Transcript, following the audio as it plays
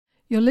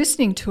You're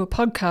listening to a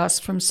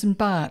podcast from St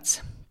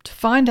Bart's. To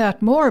find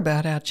out more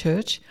about our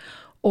church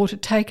or to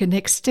take a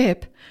next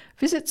step,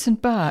 visit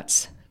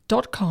stbarts.com.au.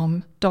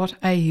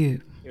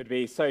 It would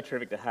be so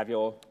terrific to have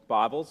your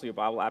Bibles or your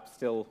Bible app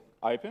still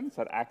open.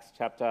 So at Acts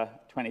chapter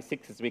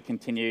 26 as we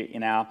continue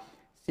in our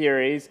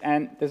series.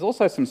 And there's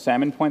also some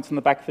sermon points on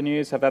the back of the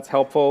news, so if that's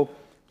helpful,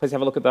 please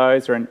have a look at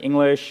those. They're in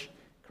English,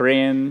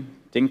 Korean,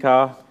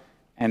 Dinka,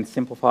 and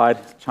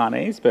simplified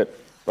Chinese. But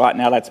right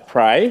now, let's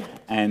pray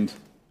and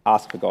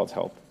ask for God's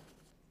help.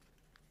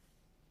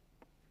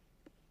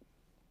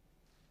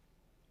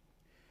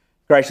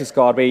 Gracious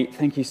God, we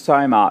thank you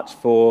so much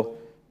for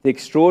the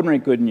extraordinary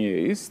good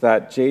news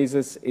that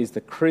Jesus is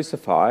the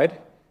crucified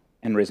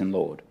and risen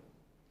Lord.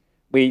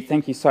 We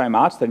thank you so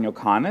much that in your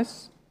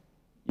kindness,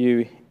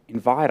 you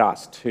invite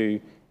us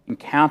to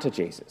encounter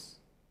Jesus,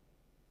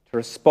 to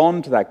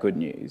respond to that good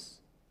news,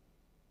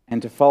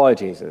 and to follow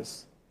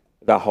Jesus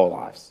with our whole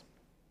lives.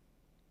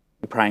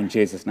 We pray in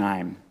Jesus'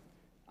 name.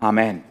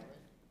 Amen.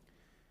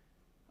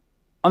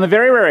 On the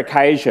very rare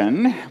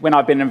occasion when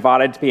I've been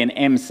invited to be an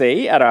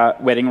MC at a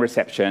wedding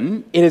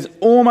reception, it has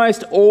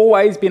almost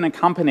always been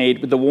accompanied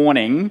with the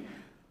warning,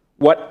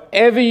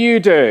 whatever you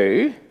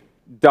do,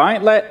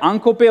 don't let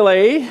Uncle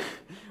Billy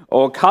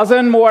or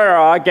Cousin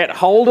Moira get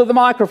hold of the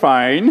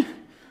microphone,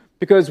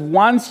 because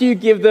once you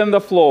give them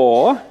the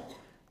floor,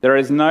 there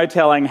is no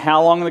telling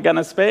how long they're going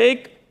to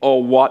speak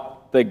or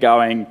what they're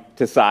going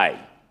to say.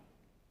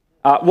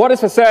 What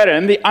is for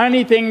certain, the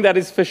only thing that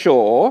is for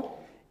sure,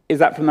 is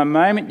that from the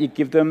moment you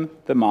give them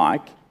the mic,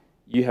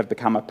 you have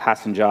become a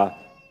passenger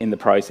in the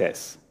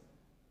process.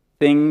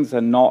 Things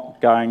are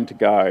not going to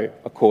go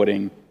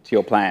according to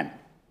your plan.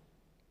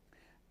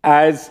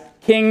 As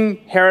King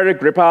Herod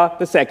Agrippa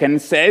II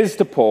says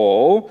to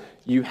Paul,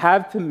 you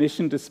have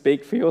permission to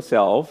speak for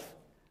yourself.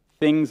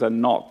 Things are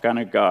not going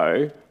to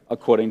go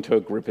according to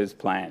Agrippa's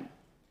plan.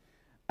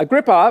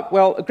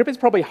 Agrippa's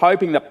probably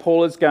hoping that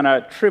Paul is going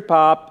to trip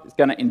up, is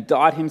going to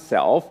indict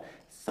himself,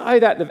 so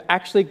that they've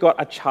actually got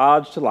a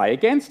charge to lay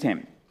against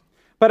him.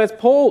 But as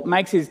Paul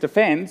makes his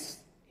defence,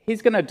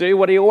 he's going to do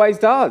what he always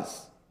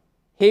does.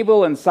 He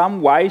will in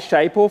some way,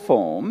 shape or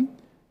form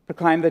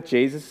proclaim that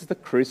Jesus is the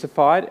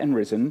crucified and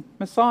risen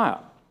Messiah.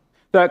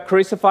 The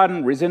crucified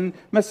and risen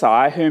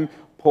Messiah whom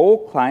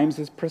Paul claims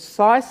is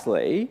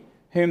precisely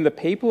whom the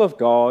people of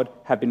God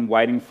have been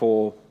waiting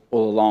for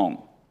all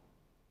along.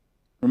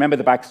 Remember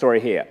the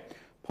backstory here.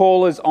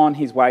 Paul is on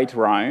his way to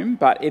Rome,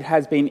 but it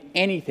has been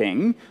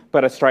anything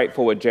but a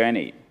straightforward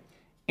journey.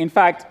 In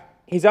fact,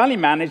 he's only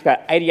managed about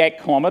 88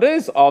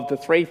 kilometres of the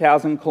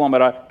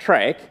 3,000-kilometre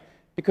trek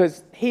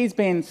because he's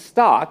been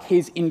stuck,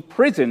 he's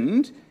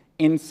imprisoned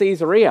in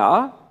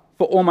Caesarea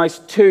for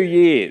almost 2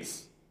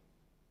 years.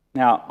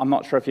 Now, I'm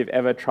not sure if you've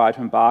ever tried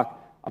to embark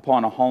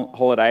upon a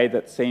holiday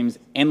that seems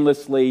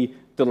endlessly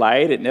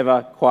delayed, it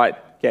never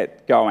quite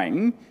gets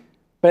going,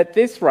 but at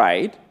this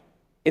rate,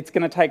 it's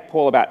going to take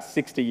Paul about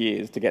 60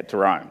 years to get to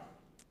Rome.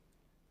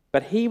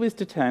 But he was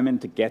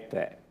determined to get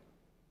there.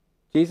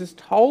 Jesus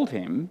told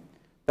him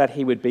that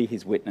he would be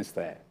his witness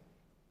there.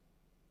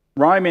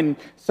 Rome, in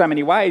so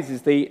many ways,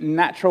 is the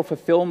natural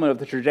fulfillment of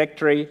the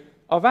trajectory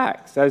of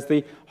Acts, as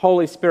the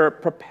Holy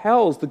Spirit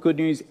propels the good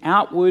news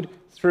outward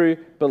through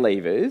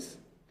believers,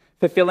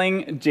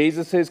 fulfilling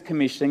Jesus'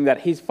 commissioning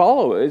that his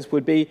followers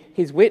would be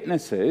his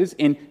witnesses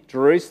in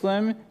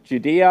Jerusalem,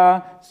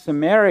 Judea,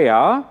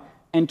 Samaria,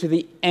 and to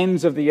the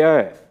ends of the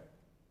earth.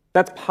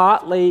 That's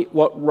partly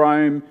what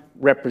Rome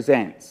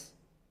represents.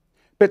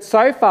 But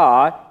so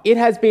far, it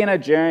has been a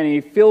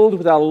journey filled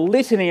with a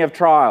litany of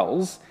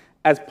trials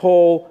as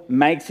Paul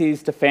makes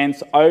his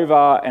defence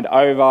over and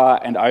over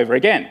and over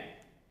again.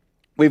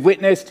 We've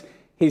witnessed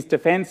his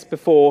defence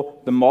before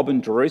the mob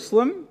in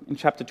Jerusalem in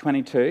chapter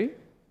 22,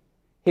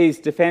 his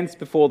defence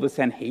before the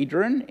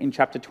Sanhedrin in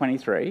chapter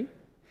 23,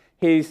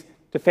 his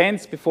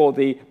defence before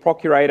the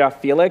procurator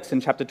Felix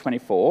in chapter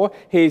 24,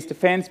 his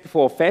defence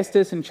before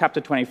Festus in chapter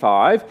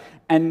 25,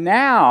 and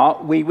now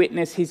we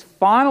witness his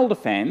final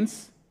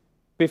defence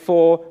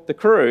before the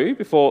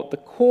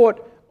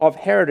court of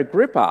Herod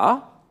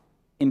Agrippa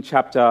in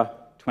chapter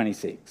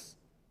 26.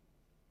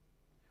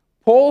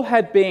 Paul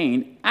had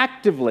been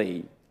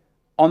actively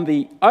on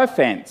the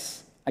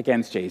offence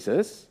against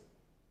Jesus,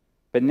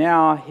 but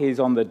now he's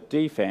on the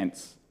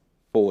defence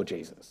for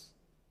Jesus.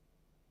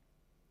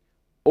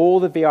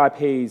 All the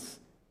VIPs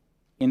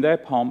in their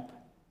pomp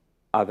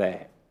are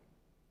there.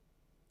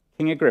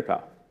 King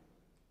Agrippa,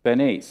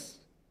 Bernice,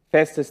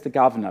 Festus the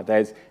governor,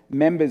 there's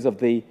members of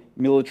the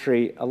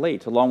military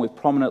elite along with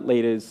prominent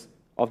leaders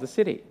of the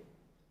city.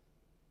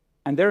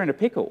 And they're in a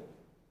pickle.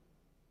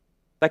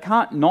 They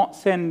can't not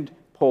send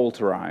Paul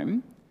to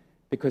Rome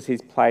because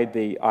he's played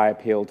the I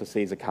appeal to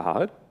Caesar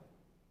card,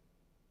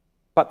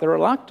 but they're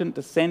reluctant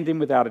to send him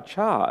without a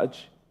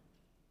charge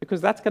because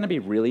that's going to be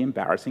really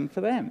embarrassing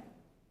for them.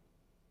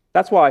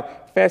 That's why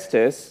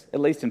Festus, at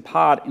least in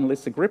part,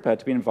 enlists Agrippa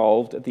to be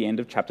involved at the end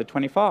of chapter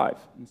 25.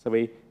 And so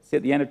we see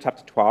at the end of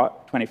chapter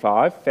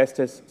 25,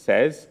 Festus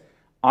says,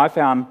 I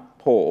found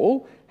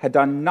Paul had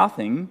done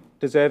nothing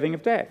deserving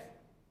of death.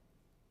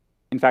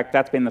 In fact,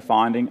 that's been the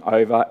finding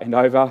over and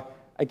over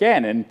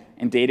again, and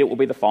indeed it will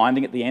be the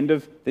finding at the end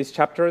of this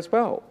chapter as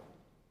well.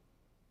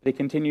 But he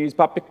continues,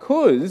 but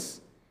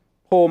because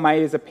Paul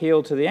made his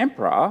appeal to the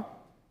emperor,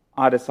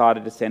 I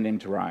decided to send him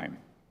to Rome.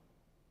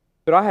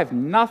 But I have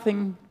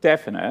nothing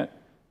definite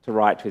to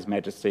write to His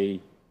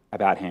Majesty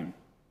about him.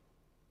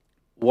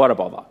 What a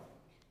bother.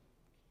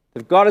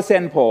 They've got to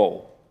send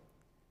Paul.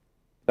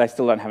 They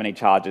still don't have any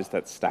charges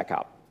that stack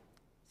up.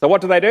 So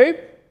what do?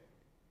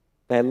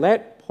 They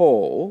let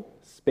Paul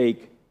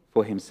speak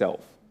for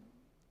himself.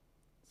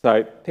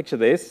 So picture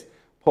this.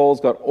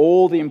 Paul's got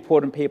all the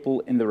important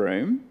people in the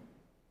room.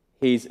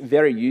 He's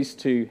very used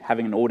to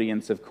having an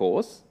audience, of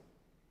course.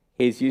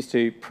 He's used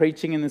to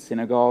preaching in the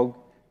synagogue,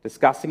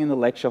 discussing in the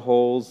lecture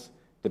halls,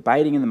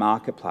 debating in the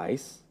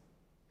marketplace.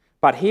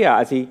 But here,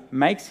 as he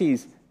makes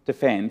his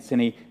defence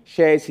and he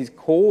shares his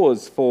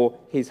cause for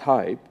his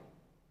hope,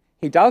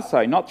 he does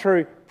so not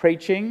through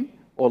preaching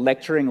or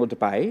lecturing or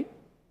debate,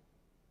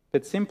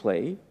 but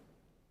simply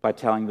by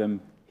telling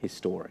them his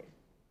story.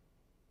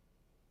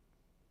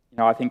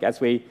 I think as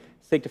we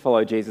seek to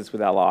follow Jesus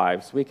with our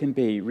lives, we can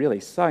be really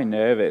so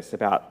nervous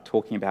about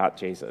talking about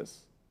Jesus.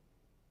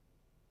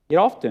 Yet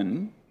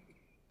often,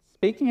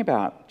 speaking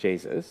about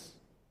Jesus,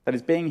 that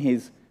is being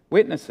his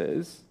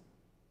witnesses,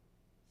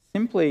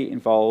 simply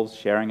involves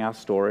sharing our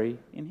story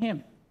in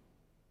him.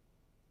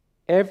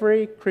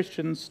 Every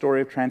Christian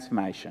story of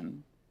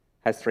transformation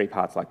has three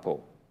parts like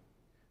Paul.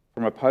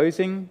 From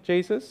opposing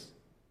Jesus,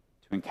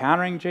 to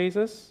encountering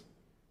Jesus,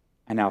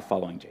 and now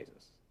following Jesus.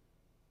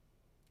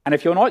 And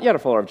if you're not yet a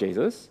follower of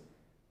Jesus,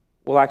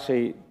 well,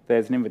 actually,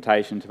 there's an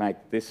invitation to make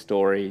this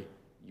story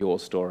your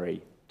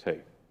story too.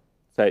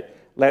 So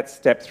let's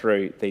step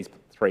through these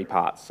three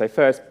parts. So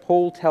first,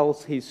 Paul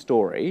tells his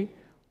story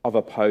of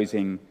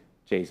opposing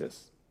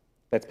Jesus.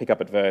 Let's pick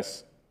up at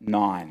verse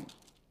 9.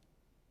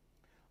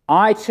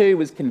 I too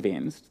was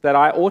convinced that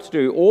I ought to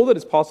do all that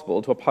is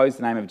possible to oppose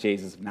the name of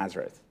Jesus of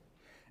Nazareth.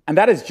 And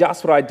that is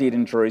just what I did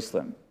in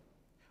Jerusalem.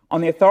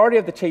 On the authority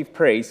of the chief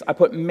priests, I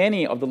put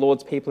many of the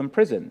Lord's people in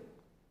prison.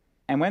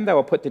 And when they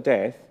were put to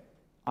death,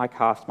 I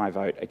cast my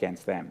vote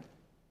against them.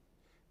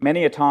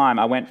 Many a time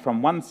I went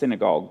from one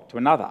synagogue to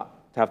another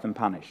to have them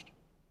punished,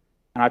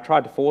 and I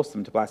tried to force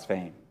them to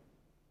blaspheme.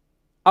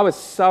 I was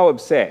so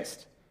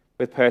obsessed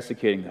with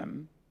persecuting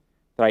them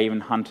that I even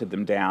hunted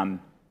them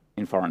down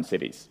in foreign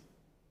cities.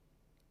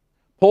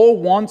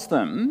 Paul wants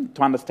them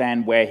to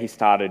understand where he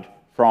started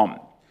from.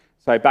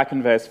 So back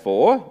in verse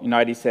 4,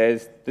 he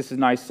says, this is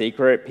no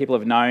secret. People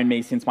have known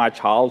me since my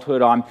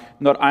childhood. I'm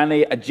not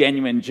only a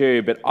genuine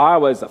Jew, but I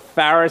was a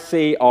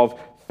Pharisee of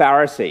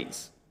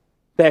Pharisees.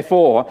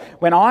 Therefore,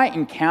 when I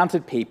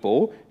encountered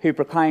people who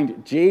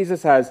proclaimed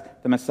Jesus as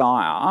the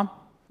Messiah,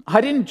 I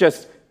didn't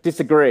just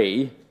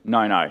disagree.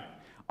 No.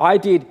 I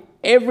did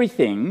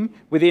everything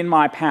within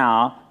my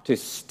power to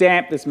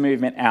stamp this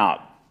movement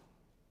out.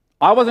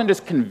 I wasn't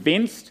just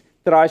convinced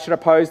that I should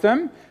oppose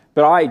them,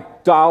 but I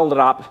dialed it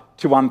up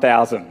to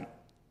 1,000.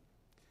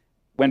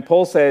 When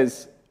Paul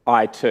says,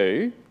 I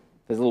too,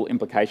 there's a little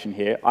implication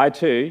here. I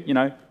too,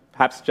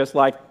 perhaps just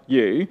like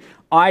you,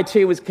 I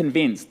too was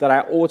convinced that I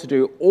ought to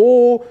do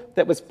all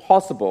that was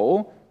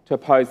possible to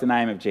oppose the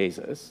name of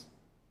Jesus.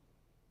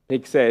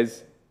 He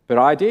says, but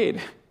I did.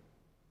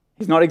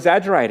 He's not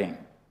exaggerating.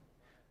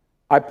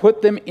 I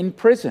put them in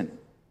prison,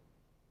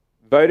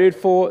 voted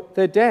for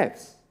their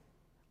deaths.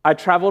 I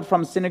travelled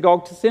from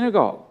synagogue to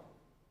synagogue.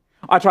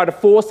 I tried to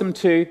force them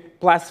to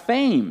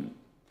blaspheme,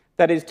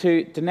 that is,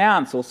 to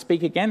denounce or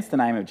speak against the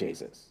name of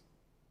Jesus.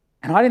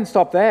 And I didn't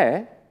stop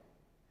there.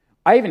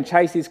 I even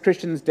chased these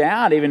Christians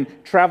down, even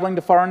travelling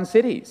to foreign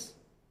cities.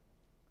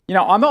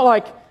 I'm not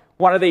like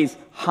one of these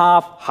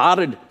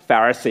half-hearted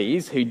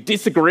Pharisees who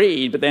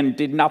disagreed but then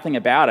did nothing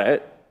about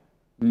it.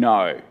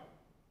 No.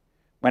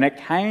 When it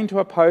came to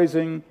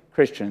opposing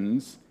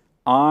Christians,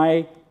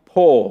 I,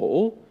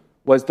 Paul,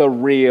 was the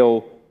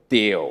real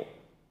deal.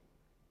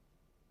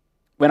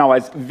 When I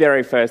was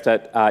very first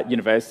at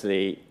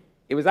university,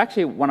 it was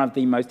actually one of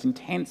the most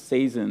intense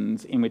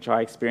seasons in which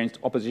I experienced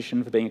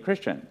opposition for being a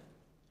Christian.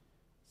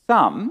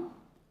 Some,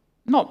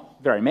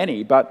 not very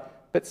many, but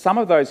some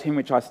of those in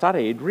which I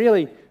studied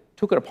really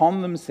took it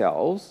upon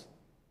themselves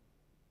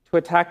to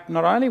attack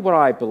not only what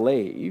I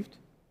believed,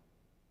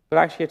 but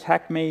actually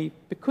attack me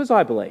because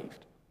I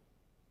believed.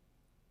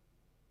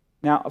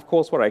 Now, of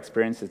course, what I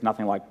experienced is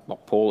nothing like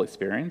what Paul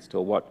experienced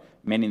or what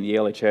men in the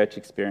early church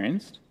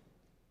experienced,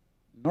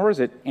 nor is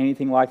it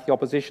anything like the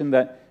opposition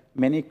that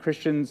many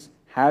Christians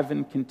have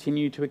and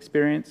continue to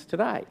experience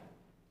today.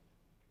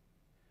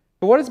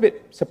 But what is a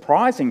bit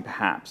surprising,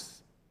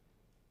 perhaps,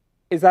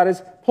 is that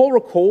as Paul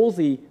recalls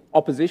the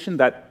opposition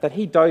that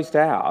he dosed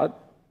out,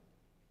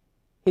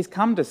 he's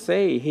come to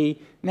see,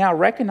 he now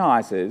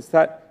recognises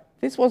that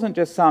this wasn't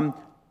just some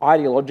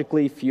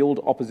ideologically fueled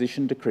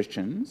opposition to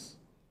Christians,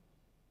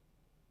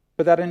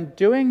 but that in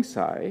doing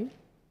so,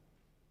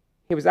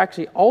 he was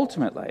actually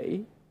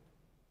ultimately,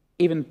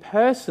 even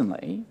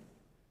personally,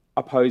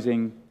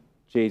 opposing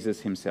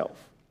Jesus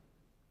himself.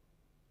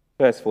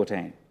 Verse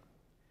 14.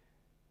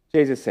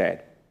 Jesus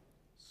said,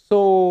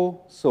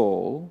 Saul,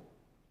 Saul,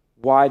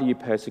 why do you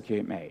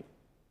persecute me?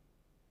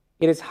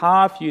 It is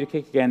hard for you to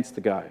kick against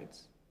the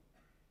goads.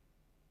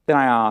 Then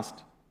I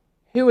asked,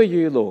 who are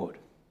you, Lord?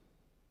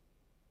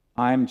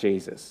 I am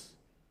Jesus,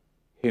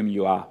 whom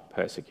you are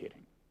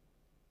persecuting.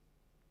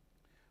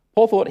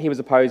 Paul thought he was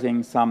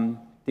opposing some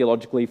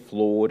theologically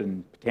flawed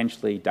and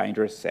potentially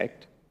dangerous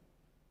sect,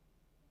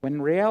 when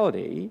in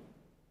reality,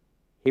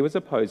 he was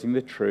opposing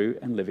the true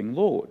and living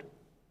Lord.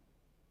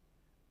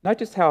 Note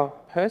just how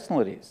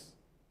personal it is.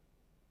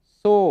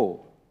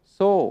 Saul,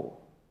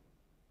 Saul,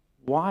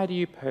 why do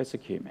you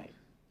persecute me?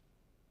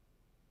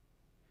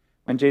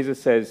 When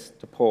Jesus says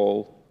to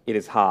Paul, it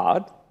is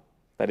hard,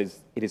 that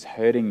is, it is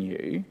hurting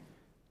you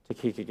to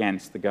kick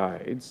against the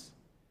goads,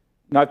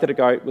 note that a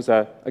goad was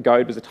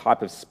a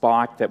type of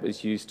spike that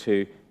was used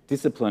to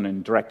discipline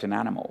and direct an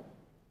animal.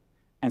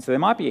 And so there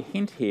might be a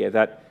hint here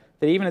that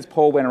even as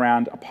Paul went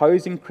around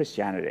opposing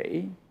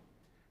Christianity,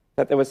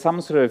 that there was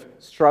some sort of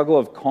struggle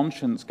of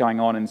conscience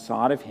going on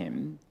inside of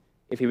him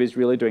if he was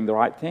really doing the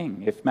right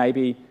thing, if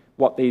maybe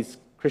what these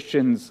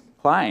Christians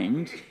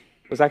claimed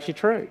was actually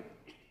true.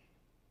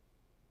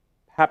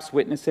 Perhaps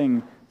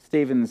witnessing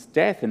Stephen's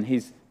death and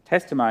his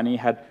testimony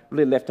had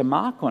really left a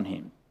mark on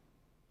him.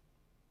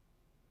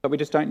 But we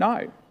just don't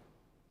know.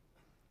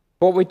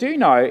 But what we do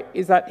know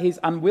is that his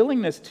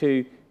unwillingness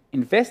to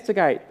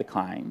investigate the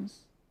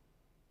claims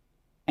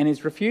and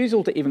his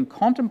refusal to even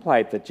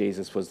contemplate that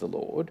Jesus was the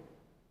Lord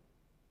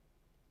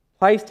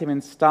placed him in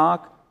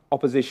stark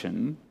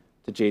opposition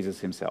to Jesus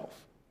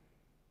himself.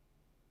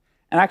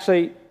 And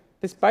actually,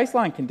 this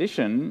baseline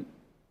condition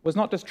was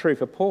not just true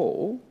for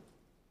Paul,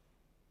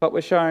 but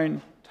we're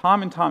shown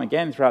time and time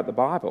again throughout the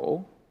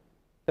Bible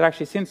that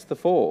actually since the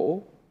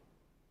fall,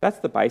 that's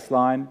the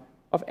baseline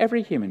of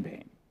every human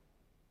being.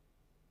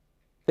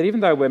 That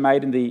even though we're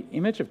made in the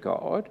image of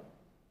God,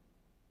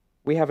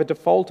 we have a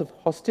default of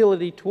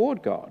hostility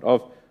toward God,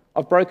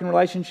 of broken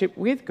relationship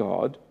with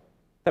God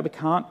that we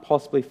can't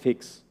possibly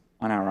fix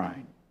on our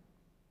own.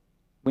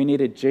 We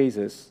needed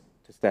Jesus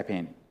to step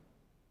in.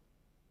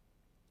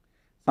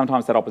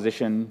 Sometimes that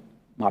opposition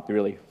might be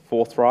really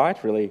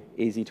forthright, really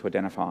easy to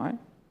identify,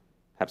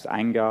 perhaps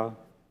anger,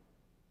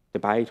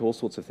 debate, all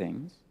sorts of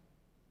things.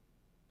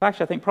 But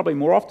actually, I think probably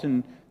more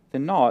often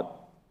than not,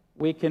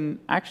 we can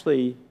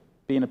actually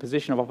be in a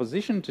position of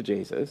opposition to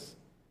Jesus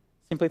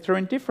simply through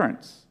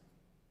indifference,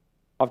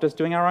 of just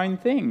doing our own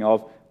thing,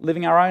 of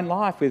living our own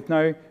life with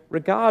no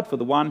regard for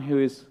the one who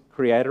is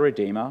Creator,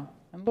 Redeemer,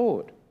 and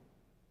Lord.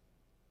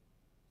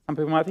 Some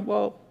people might think,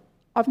 well,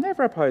 I've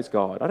never opposed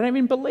God. I don't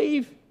even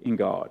believe in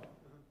God.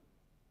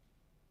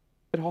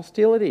 But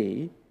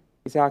hostility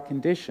is our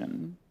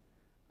condition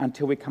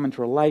until we come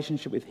into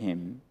relationship with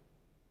Him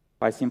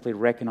by simply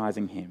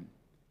recognising Him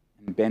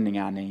and bending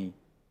our knee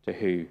to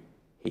who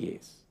He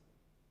is.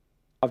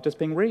 Of just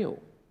being real,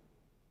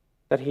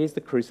 that He is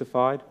the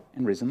crucified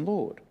and risen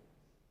Lord.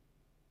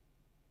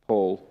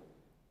 Paul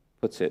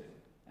puts it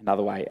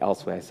another way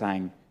elsewhere,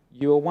 saying,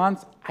 you were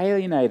once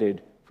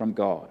alienated from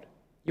God.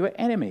 You were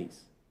enemies,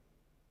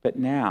 but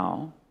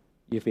now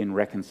you've been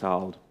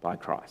reconciled by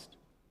Christ.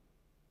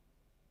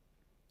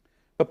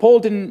 But Paul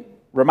didn't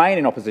remain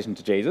in opposition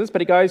to Jesus, but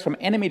he goes from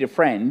enemy to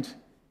friend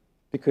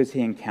because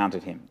he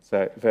encountered him.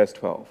 So, verse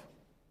 12.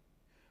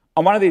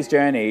 On one of these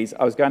journeys,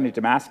 I was going to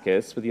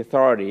Damascus with the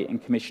authority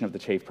and commission of the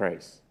chief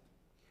priests.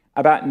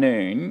 About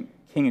noon,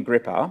 King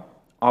Agrippa,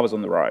 I was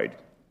on the road.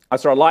 I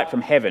saw a light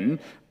from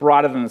heaven,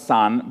 brighter than the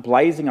sun,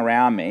 blazing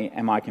around me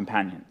and my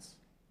companions.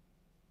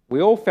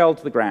 We all fell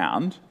to the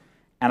ground,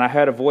 and I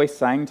heard a voice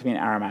saying to me in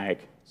Aramaic,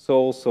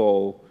 Saul,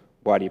 Saul,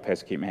 why do you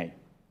persecute me?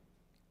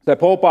 So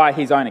Paul, by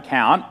his own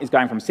account, is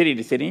going from city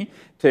to city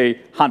to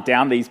hunt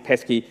down these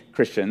pesky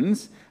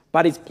Christians,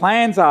 but his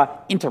plans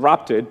are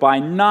interrupted by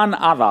none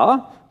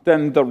other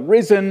than the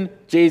risen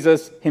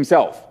Jesus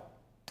himself.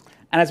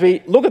 And as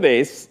we look at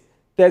this,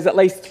 there's at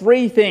least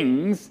three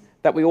things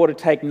that we ought to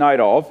take note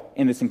of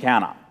in this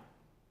encounter.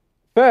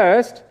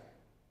 First,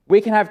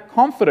 we can have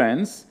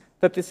confidence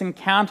that this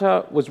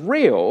encounter was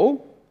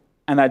real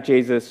and that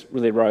Jesus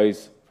really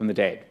rose from the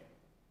dead.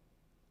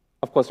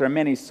 Of course, there are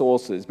many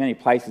sources, many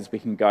places we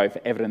can go for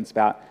evidence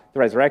about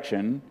the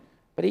resurrection,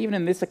 but even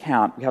in this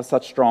account, we have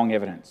such strong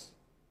evidence.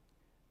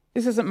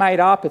 This isn't made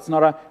up, it's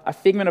not a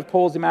figment of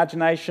Paul's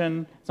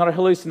imagination, it's not a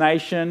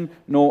hallucination,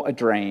 nor a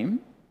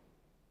dream.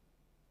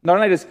 Not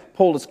only does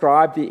Paul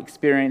describe the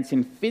experience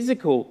in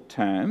physical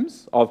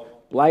terms of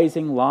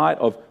blazing light,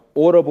 of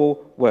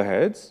audible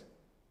words,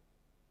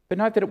 but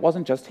note that it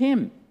wasn't just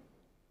him,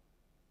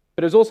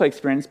 but it was also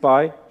experienced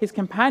by his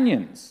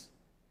companions.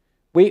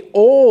 We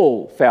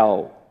all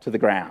fell to the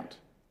ground.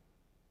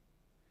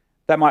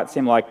 That might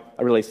seem like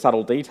a really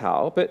subtle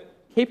detail, but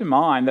keep in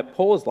mind that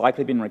Paul has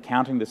likely been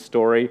recounting this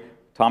story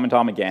time and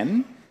time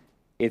again.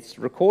 It's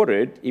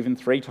recorded even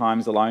 3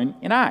 times alone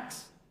in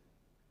Acts.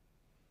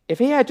 If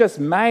he had just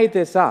made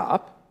this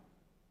up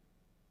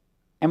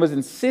and was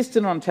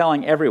insistent on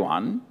telling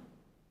everyone,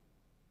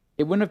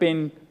 it wouldn't have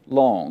been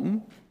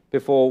long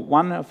before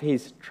one of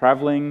his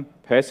travelling,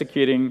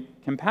 persecuting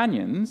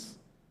companions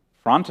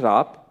fronted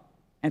up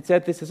and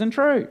said this isn't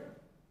true.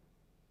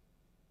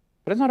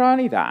 But it's not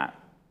only that.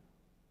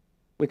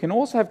 We can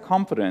also have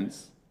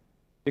confidence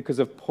because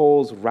of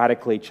Paul's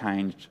radically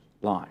changed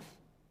life.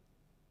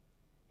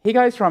 He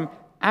goes from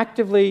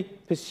actively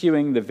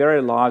pursuing the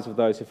very lives of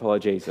those who follow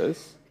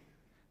Jesus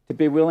to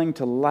be willing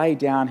to lay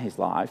down his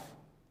life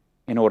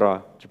in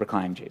order to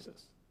proclaim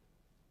Jesus.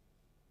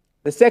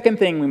 The second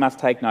thing we must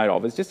take note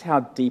of is just how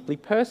deeply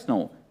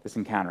personal this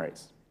encounter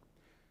is.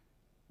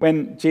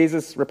 When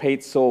Jesus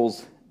repeats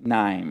Saul's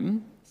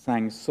name,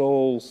 saying,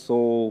 "Saul,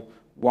 Saul,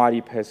 why do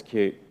you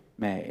persecute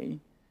me?"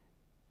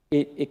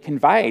 It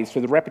conveys,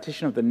 through the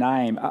repetition of the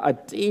name, a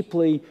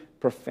deeply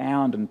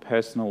profound and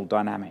personal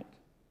dynamic.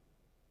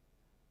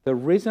 The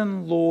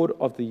risen Lord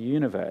of the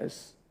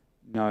universe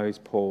knows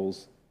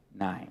Paul's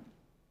name.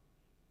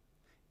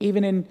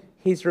 Even in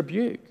his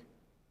rebuke,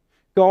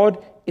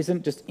 God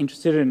isn't just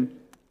interested in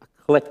a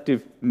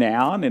collective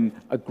noun and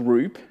a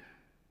group,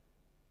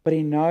 but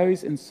he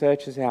knows and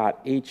searches out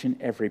each and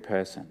every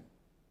person.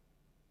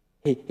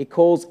 He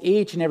calls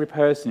each and every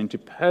person into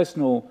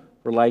personal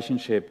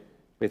relationship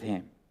with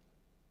him.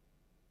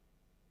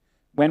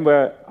 When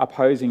we're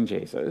opposing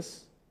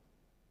Jesus,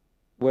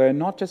 we're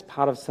not just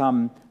part of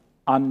some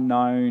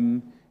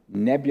unknown,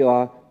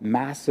 nebula,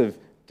 mass of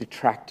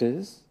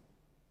detractors,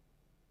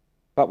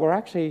 but we're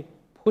actually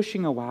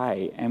pushing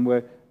away and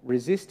we're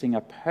resisting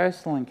a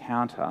personal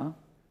encounter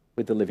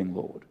with the living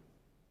Lord.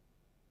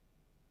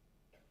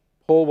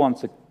 Paul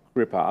wants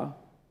Agrippa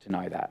to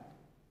know that.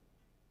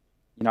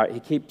 He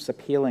keeps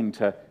appealing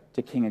to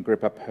King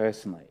Agrippa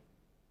personally.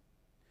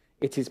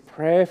 It's his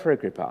prayer for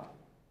Agrippa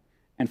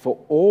and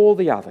for all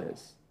the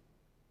others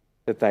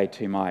that they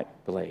too might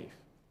believe.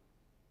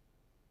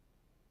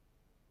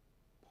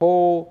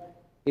 Paul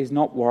is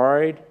not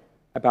worried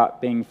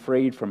about being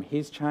freed from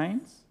his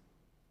chains,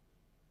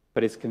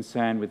 but is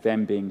concerned with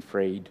them being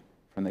freed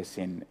from their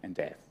sin and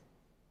death.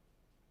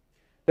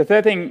 The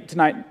third thing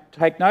to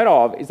take note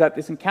of is that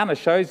this encounter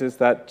shows us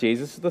that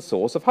Jesus is the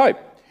source of hope.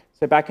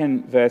 So back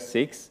in verse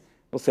 6,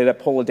 we'll see that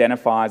Paul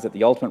identifies that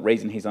the ultimate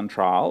reason he's on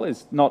trial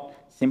is not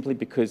simply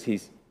because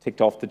he's ticked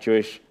off the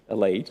Jewish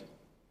elite.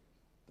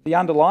 The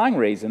underlying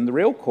reason, the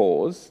real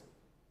cause,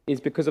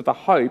 is because of the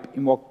hope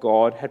in what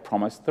God had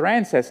promised their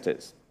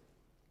ancestors.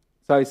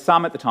 So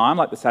some at the time,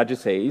 like the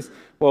Sadducees,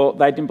 well,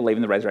 they didn't believe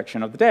in the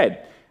resurrection of the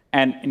dead.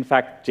 And in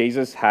fact,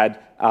 Jesus had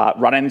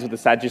run-ins with the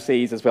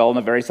Sadducees as well on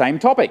the very same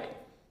topic.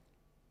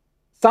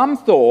 Some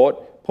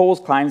thought Paul's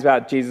claims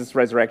about Jesus'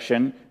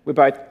 resurrection were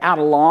both out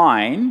of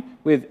line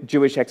with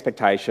Jewish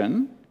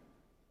expectation,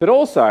 but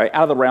also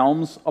out of the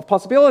realms of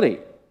possibility.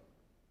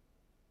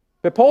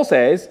 But Paul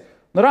says,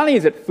 not only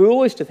is it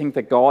foolish to think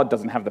that God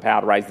doesn't have the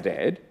power to raise the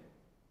dead,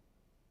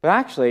 but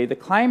actually the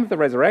claim of the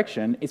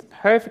resurrection is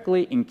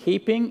perfectly in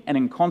keeping and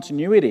in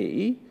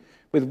continuity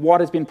with what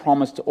has been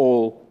promised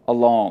all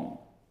along.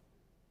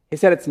 He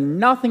said it's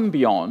nothing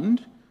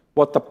beyond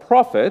what the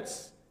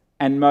prophets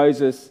and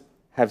Moses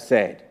have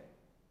said.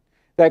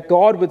 That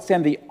God would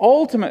send the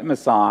ultimate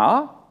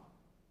Messiah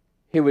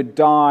who would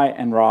die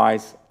and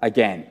rise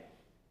again.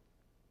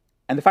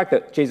 And the fact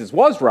that Jesus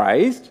was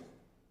raised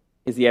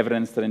is the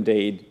evidence that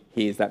indeed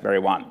he is that very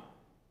one.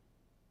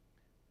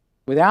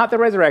 Without the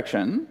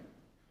resurrection,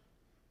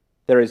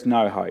 there is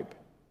no hope.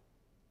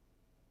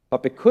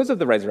 But because of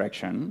the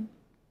resurrection,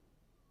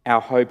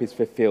 our hope is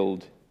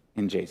fulfilled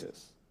in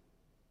Jesus.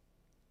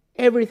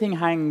 Everything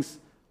hangs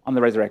on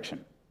the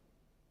resurrection.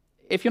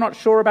 If you're not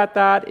sure about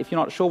that, if you're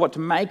not sure what to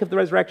make of the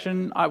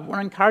resurrection, I want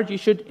to encourage you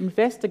should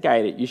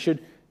investigate it. You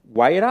should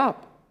weigh it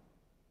up.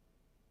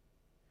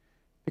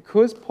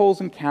 Because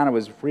Paul's encounter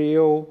was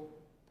real,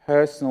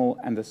 personal,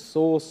 and the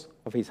source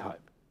of his hope.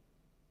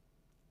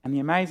 And the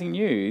amazing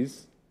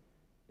news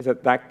is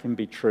that that can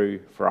be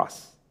true for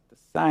us. The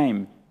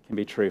same can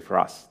be true for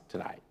us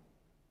today.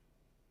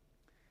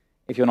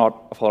 If you're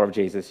not a follower of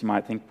Jesus, you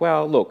might think,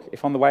 well, look,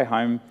 if on the way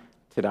home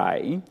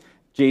today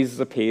Jesus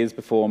appears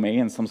before me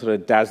in some sort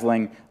of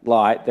dazzling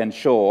light, then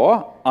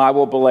sure, I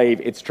will believe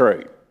it's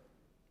true.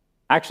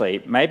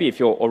 Actually, maybe if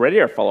you're already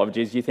a follower of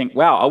Jesus, you think,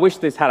 wow, I wish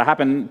this had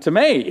happened to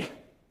me.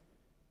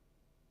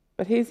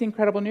 But here's the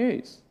incredible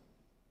news.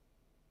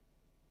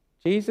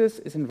 Jesus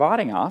is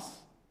inviting us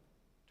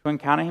to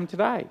encounter him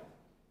today.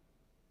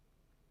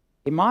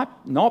 It might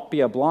not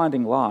be a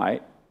blinding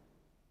light,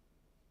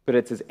 but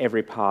it's as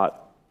every part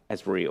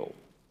as real.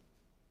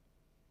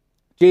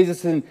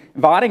 Jesus is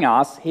inviting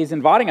us, he's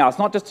inviting us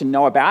not just to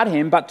know about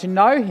him, but to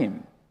know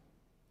him.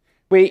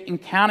 We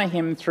encounter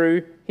him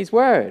through his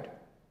word.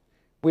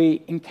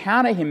 We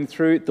encounter him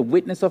through the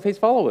witness of his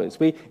followers.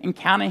 We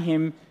encounter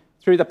him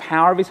through the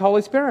power of his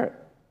Holy Spirit.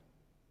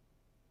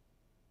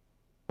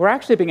 We're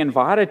actually being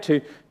invited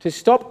to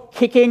stop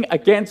kicking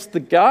against the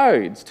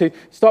goads, to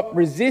stop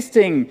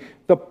resisting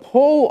the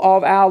pull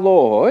of our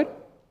Lord,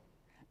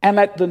 and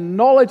let the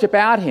knowledge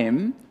about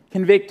him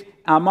convict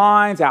our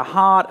minds, our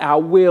heart,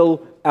 our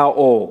will, our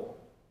all.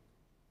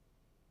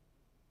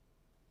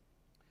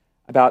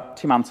 About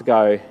 2 months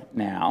ago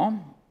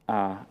now,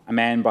 a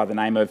man by the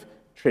name of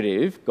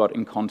Tridiv got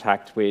in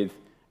contact with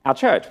our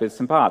church, with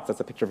St. Bart's. That's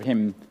a picture of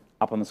him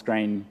up on the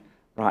screen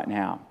right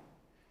now.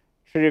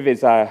 Tridiv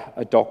is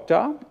a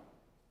doctor.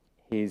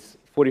 He's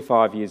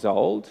 45 years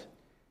old.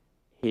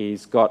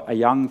 He's got a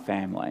young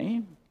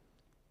family.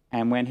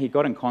 And when he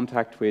got in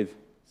contact with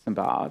St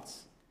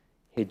Bart's,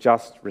 he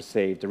just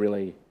received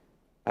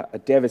a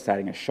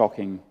devastating, a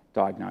shocking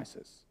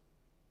diagnosis.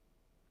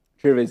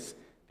 Tridiv has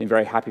been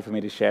very happy for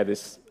me to share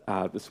this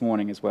this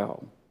morning as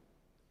well.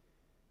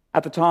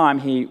 At the time,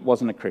 he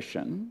wasn't a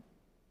Christian,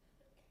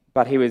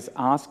 but he was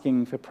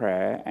asking for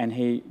prayer and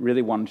he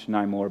really wanted to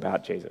know more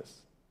about Jesus.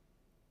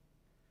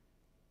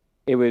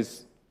 It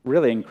was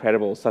really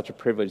incredible, such a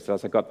privilege that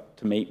as I got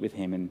to meet with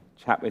him and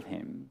chat with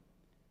him,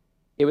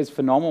 it was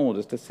phenomenal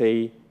just to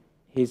see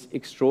his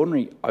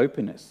extraordinary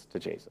openness to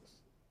Jesus.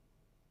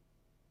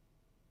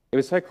 It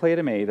was so clear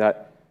to me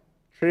that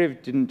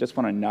Tridiv didn't just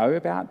want to know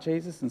about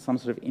Jesus in some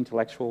sort of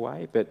intellectual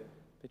way, but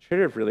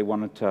Tridiv really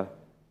wanted to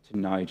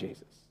know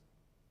Jesus.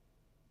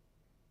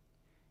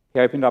 He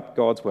opened up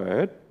God's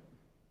word.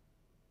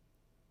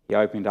 He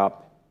opened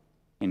up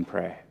in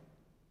prayer.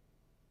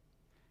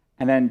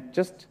 And then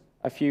just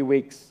a few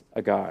weeks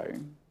ago,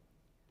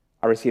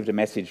 I received a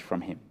message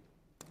from him.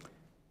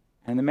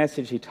 And in the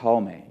message, he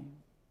told me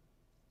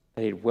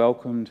that he'd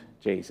welcomed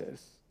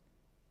Jesus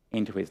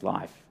into his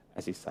life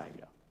as his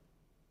saviour.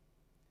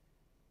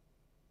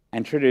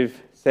 And Tridiv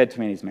said to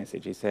me in his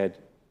message, he said,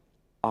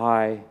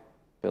 "I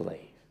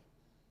believe."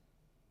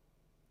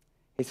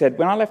 He said,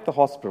 "When I left the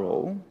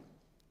hospital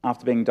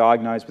after being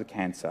diagnosed with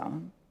cancer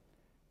and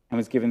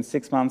was given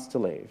 6 months to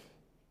live,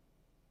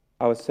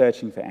 I was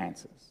searching for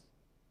answers.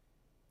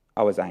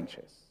 I was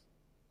anxious.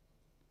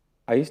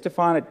 I used to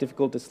find it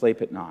difficult to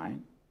sleep at night.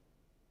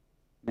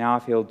 Now I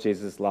feel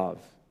Jesus' love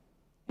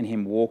and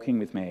him walking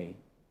with me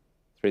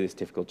through this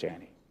difficult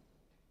journey.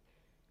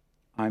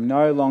 I'm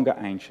no longer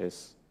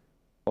anxious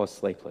or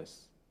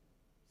sleepless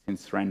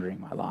since surrendering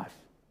my life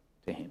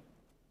to him."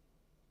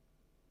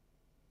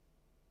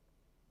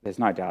 There's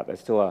no doubt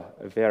there's still a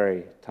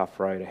very tough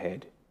road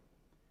ahead.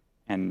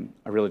 And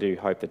I really do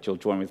hope that you'll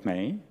join with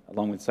me,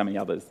 along with so many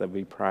others, that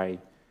we pray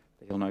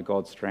that he'll know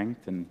God's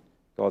strength and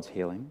God's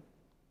healing.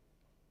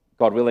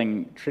 God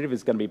willing, Tridiv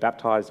is going to be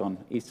baptised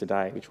on Easter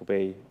Day, which will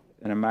be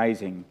an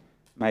amazing,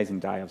 amazing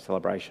day of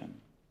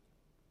celebration.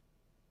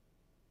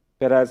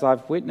 But as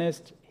I've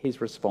witnessed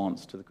his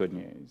response to the good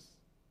news,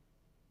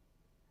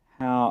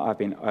 how I've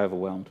been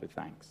overwhelmed with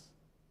thanks.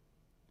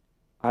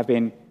 I've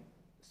been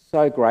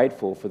so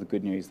grateful for the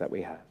good news that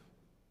we have.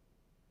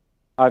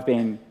 I've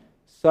been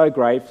so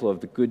grateful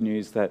of the good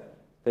news that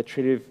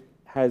Tridiv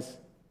has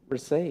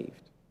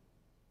received.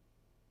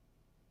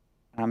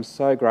 And I'm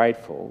so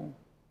grateful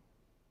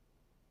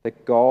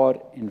that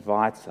God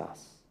invites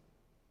us,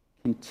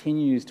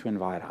 continues to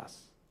invite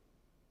us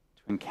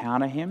to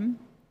encounter him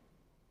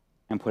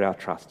and put our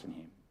trust in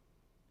him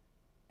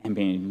and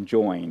be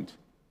joined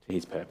to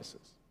his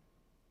purposes.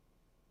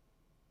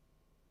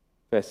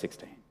 Verse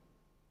 16.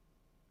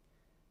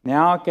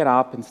 "Now get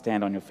up and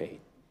stand on your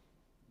feet."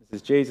 This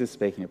is Jesus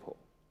speaking to Paul.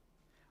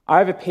 "I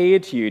have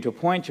appeared to you to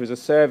appoint you as a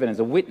servant, as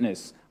a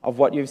witness of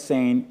what you've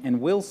seen and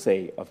will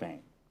see of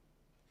me.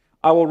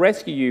 I will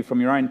rescue you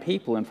from your own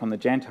people and from the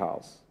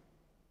Gentiles.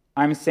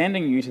 I am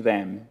sending you to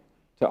them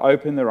to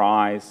open their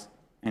eyes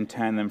and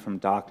turn them from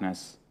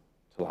darkness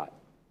to light."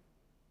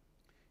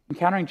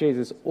 Encountering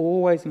Jesus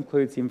always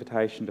includes the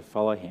invitation to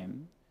follow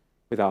him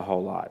with our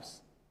whole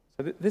lives.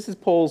 So this is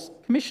Paul's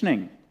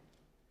commissioning.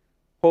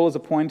 Paul is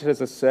appointed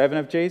as a servant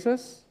of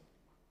Jesus,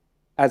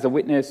 as a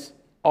witness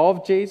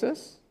of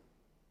Jesus,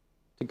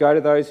 to go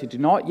to those who do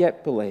not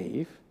yet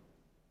believe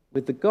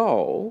with the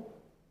goal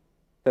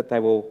that they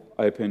will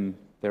open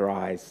their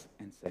eyes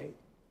and see.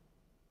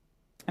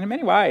 And in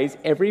many ways,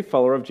 every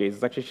follower of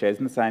Jesus actually shares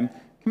in the same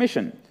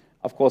commission.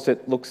 Of course,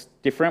 it looks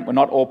different. We're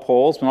not all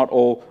Pauls, we're not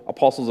all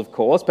apostles, of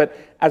course, but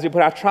as we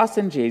put our trust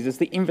in Jesus,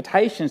 the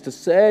invitation is to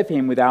serve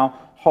him with our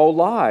whole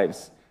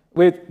lives,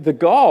 with the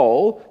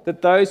goal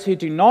that those who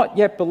do not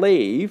yet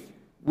believe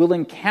will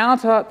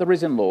encounter the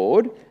risen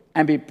Lord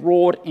and be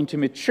brought into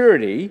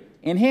maturity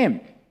in him.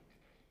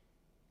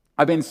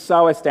 I've been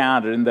so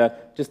astounded in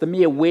just the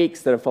mere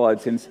weeks that have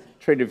followed since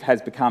Tridiv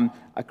has become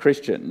a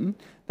Christian,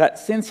 that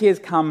since he has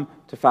come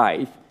to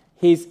faith,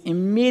 his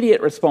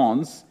immediate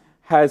response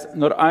has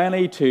not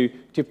only to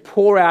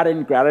pour out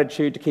in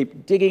gratitude, to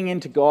keep digging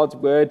into God's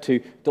word, to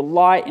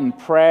delight in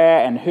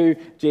prayer and who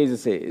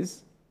Jesus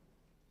is,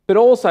 but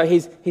also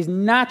his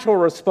natural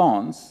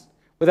response,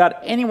 without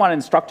anyone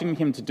instructing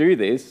him to do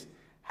this,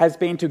 has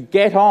been to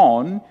get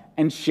on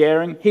and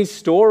sharing his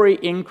story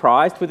in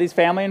Christ with his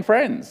family and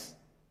friends.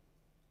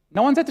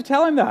 No one's had to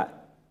tell him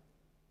that.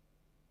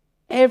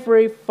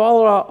 Every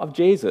follower of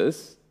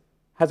Jesus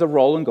has a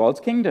role in God's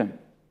kingdom.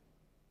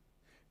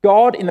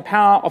 God, in the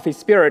power of his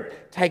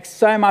Spirit, takes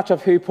so much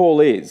of who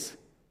Paul is,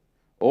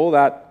 all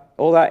that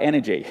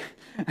energy,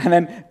 and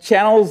then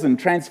channels and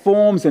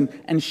transforms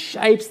and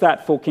shapes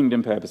that for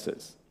kingdom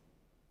purposes.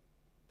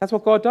 That's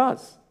what God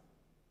does.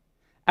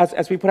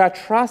 As we put our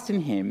trust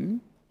in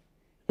him,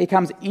 he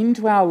comes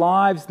into our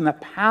lives in the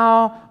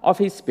power of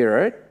his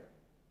Spirit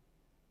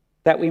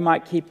that we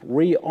might keep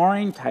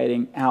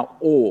reorientating our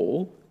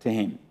all to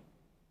him.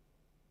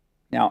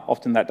 Now,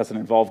 often that doesn't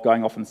involve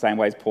going off in the same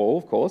way as Paul,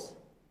 of course,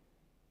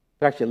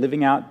 but actually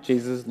living out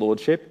Jesus'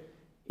 lordship,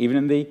 even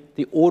in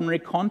the ordinary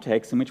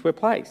context in which we're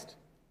placed.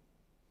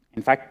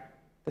 In fact,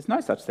 there's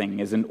no such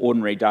thing as an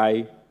ordinary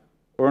day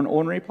or an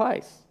ordinary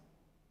place.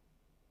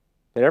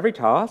 But every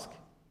task,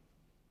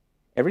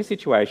 every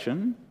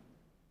situation,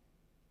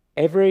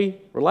 every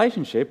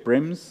relationship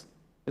brims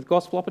with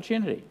gospel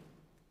opportunity.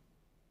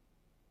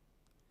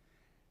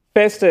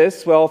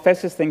 Festus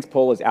thinks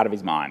Paul is out of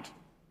his mind.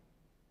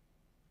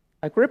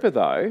 Agrippa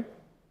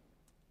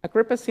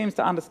seems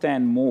to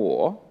understand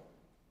more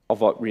of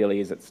what really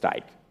is at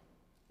stake.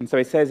 And so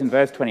he says in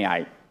verse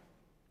 28,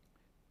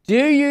 "Do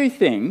you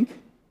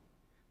think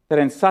that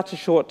in such a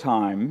short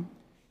time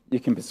you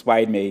can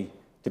persuade me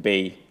to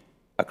be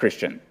a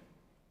Christian?"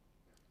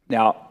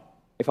 Now,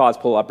 if I was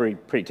Paul, I'd be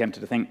pretty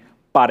tempted to think,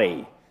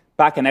 buddy,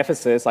 back in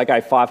Ephesus, I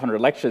gave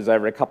 500 lectures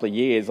over a couple of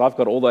years. I've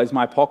got all those in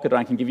my pocket and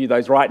I can give you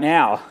those right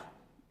now.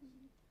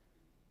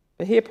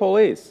 But here Paul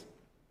is.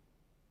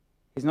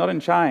 He's not in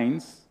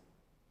chains.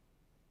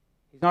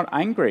 He's not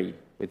angry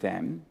with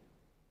them.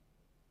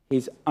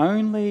 His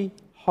only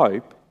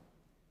hope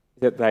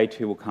is that they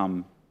too will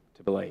come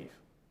to believe.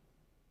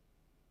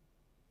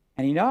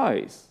 And he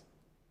knows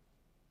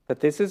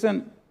that this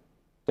isn't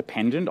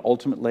dependent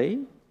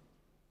ultimately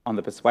on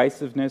the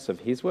persuasiveness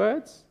of his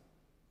words,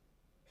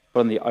 but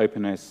on the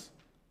openness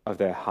of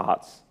their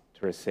hearts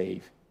to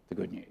receive the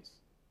good news.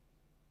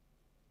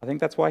 I think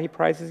that's why he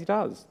prays as he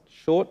does.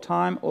 Short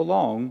time or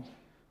long,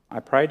 I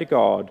pray to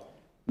God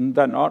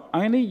that not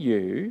only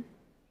you,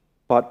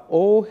 but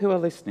all who are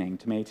listening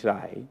to me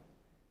today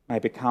may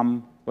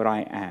become what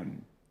I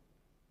am,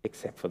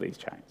 except for these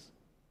chains.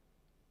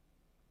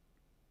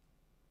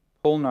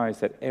 Paul knows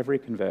that every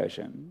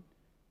conversion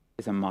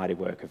is a mighty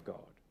work of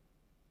God.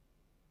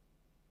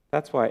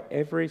 That's why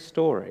every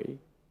story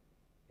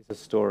is a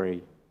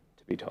story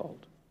to be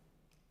told.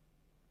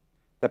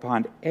 That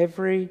behind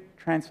every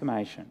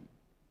transformation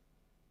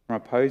from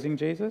opposing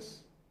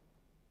Jesus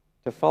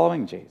to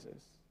following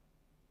Jesus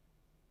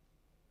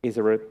is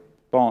a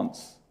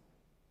response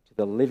to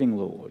the living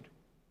Lord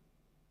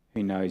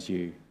who knows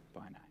you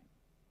by name.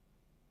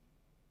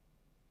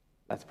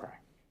 Let's pray.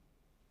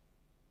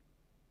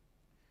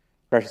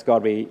 Gracious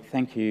God, we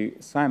thank you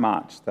so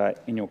much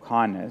that in your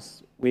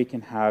kindness we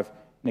can have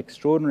an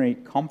extraordinary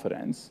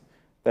confidence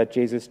that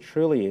Jesus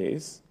truly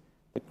is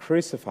the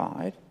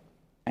crucified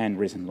and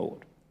risen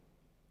Lord.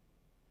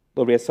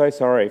 Lord, we are so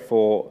sorry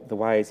for the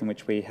ways in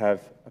which we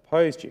have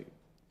opposed you,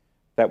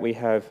 that we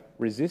have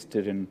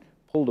resisted and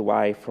pulled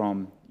away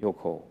from your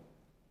call.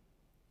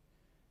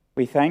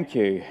 We thank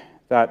you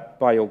that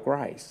by your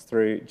grace,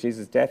 through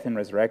Jesus' death and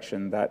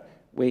resurrection, that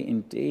we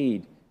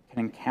indeed can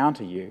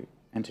encounter you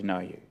and to know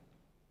you.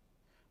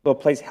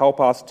 Lord, please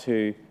help us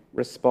to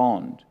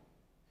respond,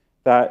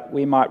 that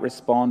we might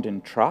respond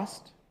in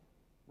trust,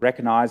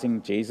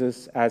 recognizing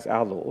Jesus as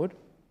our Lord,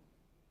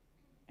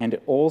 and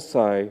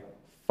also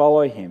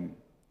follow him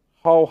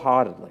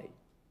wholeheartedly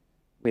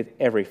with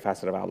every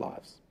facet of our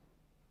lives.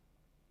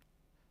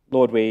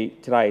 Lord, we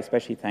today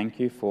especially thank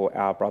you for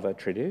our brother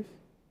Tridiv.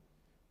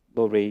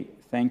 Lord, we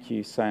thank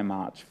you so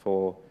much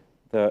for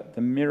the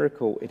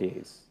miracle it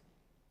is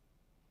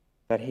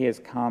that he has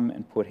come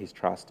and put his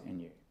trust in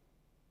you.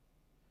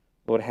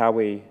 Lord, how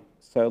we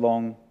so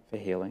long for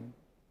healing.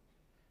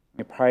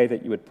 We pray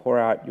that you would pour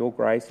out your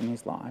grace in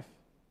his life,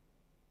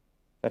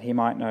 that he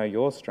might know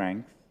your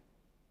strength,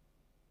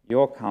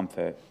 your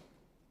comfort,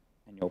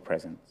 and your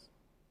presence.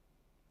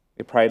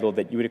 We pray, Lord,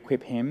 that you would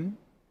equip him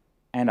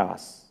and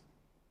us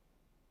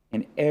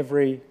in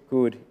every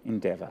good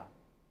endeavour,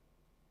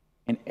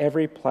 in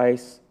every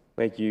place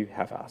where you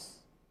have us,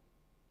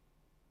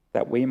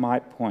 that we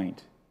might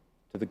point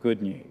to the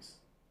good news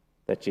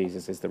that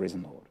Jesus is the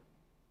risen Lord.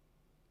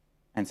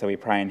 And so we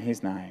pray in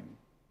his name.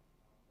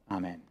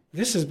 Amen.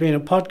 This has been a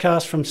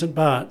podcast from St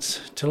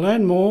Bart's. To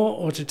learn more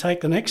or to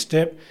take the next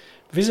step,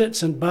 visit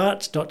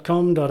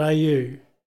stbarts.com.au.